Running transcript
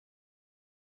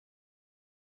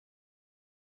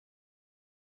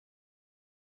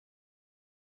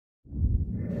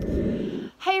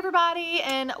Hey everybody,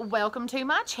 and welcome to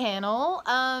my channel.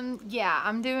 Yeah,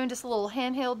 I'm doing just a little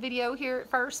handheld video here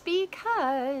at first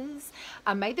because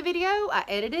I made the video, I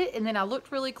edited it, and then I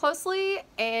looked really closely,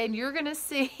 and you're gonna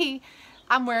see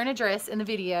I'm wearing a dress in the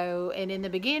video. And in the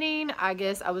beginning, I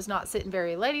guess I was not sitting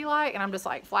very ladylike, and I'm just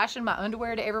like flashing my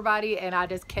underwear to everybody, and I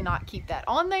just cannot keep that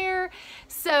on there.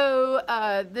 So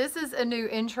this is a new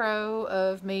intro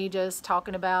of me just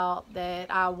talking about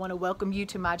that I want to welcome you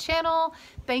to my channel.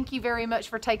 Thank you very much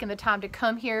for taking the time to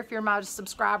come here if you're my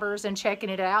subscribers and checking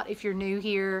it out. If you're new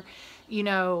here, you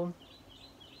know,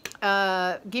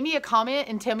 give me a comment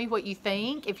and tell me what you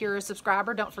think. If you're a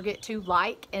subscriber, don't forget to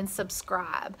like and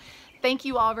subscribe. Thank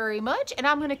you all very much, and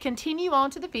I'm going to continue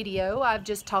on to the video. I've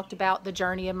just talked about the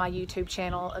journey of my YouTube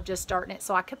channel of just starting it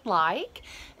so I could like,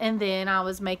 and then I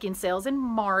was making sales and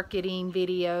marketing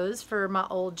videos for my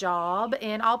old job,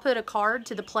 and I'll put a card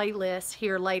to the playlist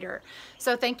here later.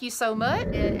 So thank you so much.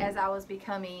 And as I was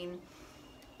becoming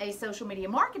a social media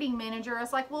marketing manager, I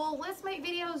was like, well, let's make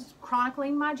videos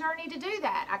chronicling my journey to do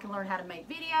that. I can learn how to make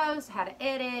videos, how to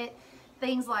edit,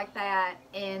 things like that.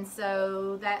 And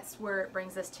so that's where it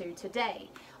brings us to today.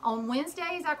 On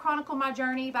Wednesdays, I chronicle my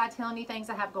journey by telling you things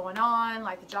I have going on,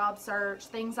 like the job search,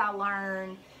 things I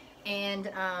learned,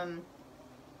 and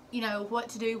you know, what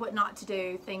to do, what not to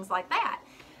do, things like that.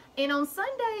 And on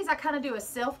Sundays, I kind of do a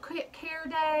self-care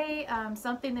day,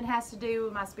 something that has to do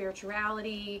with my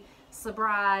spirituality,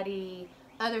 sobriety,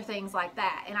 other things like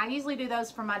that. And I usually do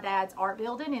those from my dad's art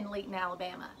building in Leeton,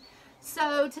 Alabama.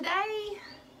 So today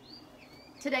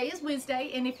is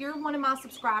Wednesday, and if you're one of my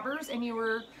subscribers and you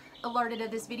were alerted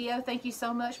of this video, thank you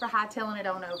so much for hightailing it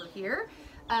on over here.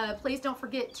 Please don't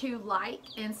forget to like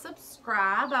and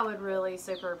subscribe. I would really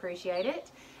super appreciate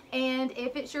it. And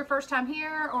if it's your first time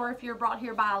here, or if you're brought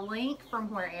here by a link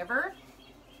from wherever,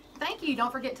 thank you.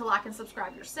 Don't forget to like and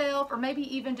subscribe yourself, or maybe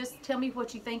even just tell me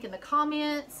what you think in the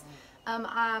comments.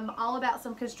 I'm all about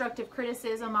some constructive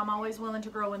criticism. I'm always willing to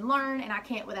grow and learn, and I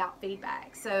can't without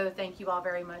feedback. So thank you all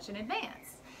very much in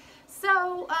advance.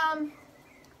 So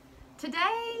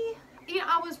today, you know,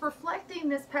 I was reflecting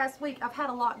this past week. I've had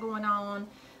a lot going on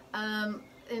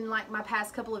in like my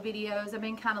past couple of videos. I've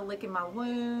been kind of licking my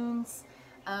wounds.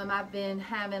 I've been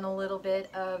having a little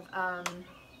bit of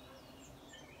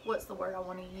what's the word I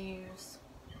want to use?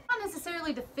 Not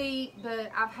necessarily defeat,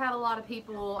 but I've had a lot of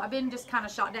people, I've been just kind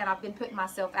of shot down. I've been putting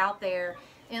myself out there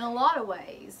in a lot of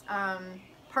ways.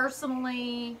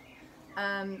 Personally,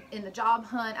 in the job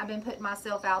hunt, I've been putting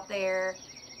myself out there,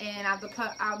 and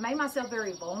I've made myself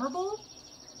very vulnerable,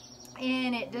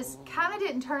 and it just kind of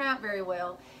didn't turn out very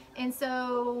well. And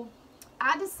so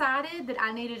I decided that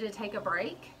I needed to take a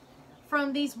break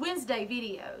from these Wednesday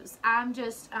videos. I'm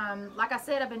just, like I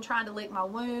said, I've been trying to lick my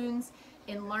wounds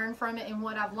and learn from it, and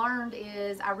what I've learned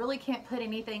is I really can't put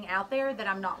anything out there that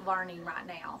I'm not learning right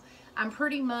now. I'm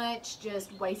pretty much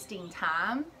just wasting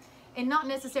time, and not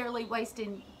necessarily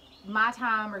wasting my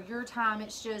time or your time.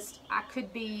 It's just I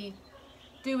could be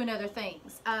doing other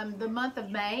things. The month of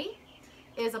May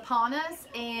is upon us,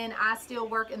 and I still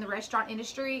work in the restaurant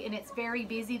industry, and it's very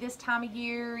busy this time of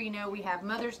year. You know, we have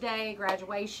Mother's Day,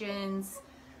 graduations,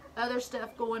 other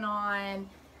stuff going on,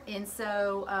 and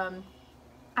so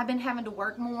I've been having to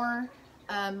work more.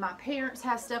 My parents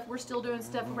have stuff. We're still doing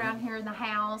stuff around here in the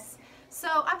house. So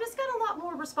I've just got a lot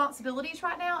more responsibilities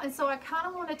right now, and so I kind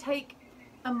of want to take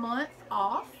a month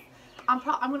off. I'm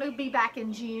going to be back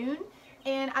in June,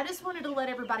 and I just wanted to let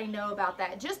everybody know about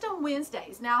that. Just on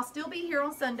Wednesdays. Now, I'll still be here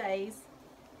on Sundays,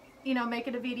 you know,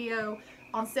 making a video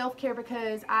on self-care,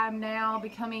 because I'm now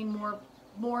becoming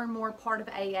more and more part of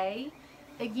AA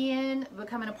again,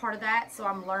 becoming a part of that. So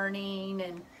I'm learning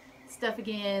and stuff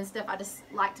again, stuff I just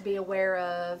like to be aware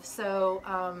of. So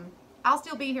I'll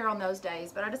still be here on those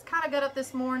days, but I just kind of got up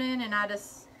this morning and I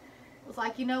just was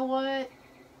like, you know what,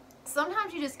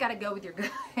 sometimes you just got to go with your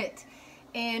gut.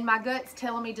 And my gut's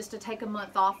telling me just to take a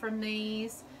month off from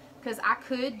these, because I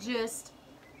could just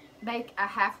make a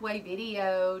halfway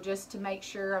video just to make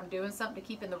sure I'm doing something to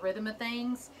keep in the rhythm of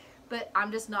things, but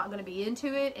I'm just not going to be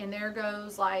into it. And there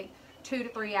goes like 2 to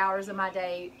 3 hours of my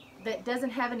day that doesn't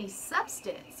have any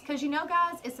substance, because you know,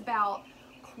 guys, it's about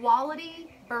quality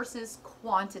versus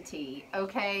quantity,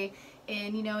 okay?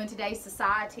 And you know, in today's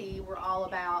society, we're all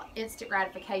about instant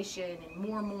gratification and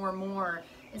more,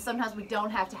 and sometimes we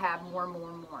don't have to have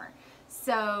more.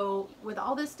 So with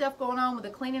all this stuff going on with the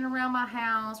cleaning around my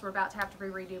house, we're about to have to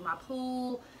redo my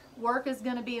pool, work is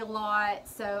going to be a lot.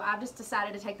 So I've just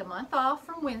decided to take the month off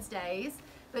from Wednesdays,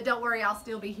 but don't worry, I'll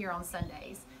still be here on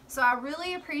Sundays. So I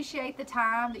really appreciate the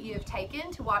time that you have taken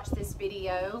to watch this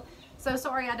video. So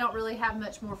sorry I don't really have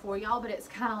much more for y'all, but it's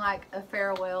kind of like a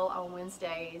farewell on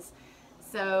Wednesdays.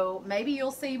 So maybe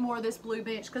you'll see more of this blue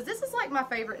bench, because this is like my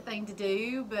favorite thing to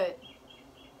do, but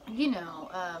you know,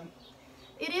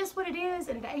 it is what it is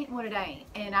and it ain't what it ain't.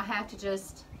 And I have to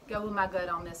just go with my gut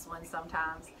on this one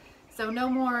sometimes. So no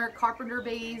more carpenter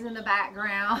bees in the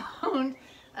background.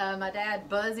 My dad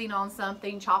buzzing on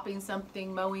something, chopping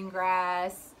something, mowing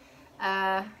grass.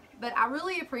 But I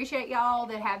really appreciate y'all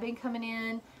that have been coming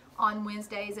in on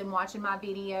Wednesdays and watching my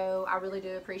video. I really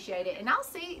do appreciate it. And I'll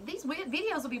see, these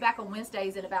videos will be back on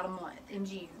Wednesdays in about a month, in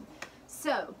June.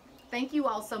 So thank you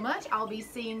all so much. I'll be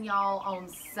seeing y'all on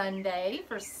Sunday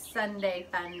for Sunday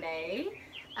Fun Day.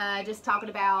 Just talking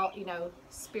about, you know,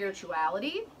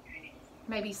 spirituality,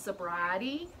 maybe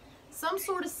sobriety, some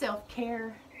sort of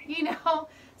self-care, you know.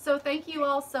 So thank you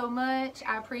all so much.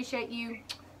 I appreciate you.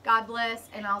 God bless,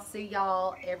 and I'll see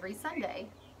y'all every Sunday.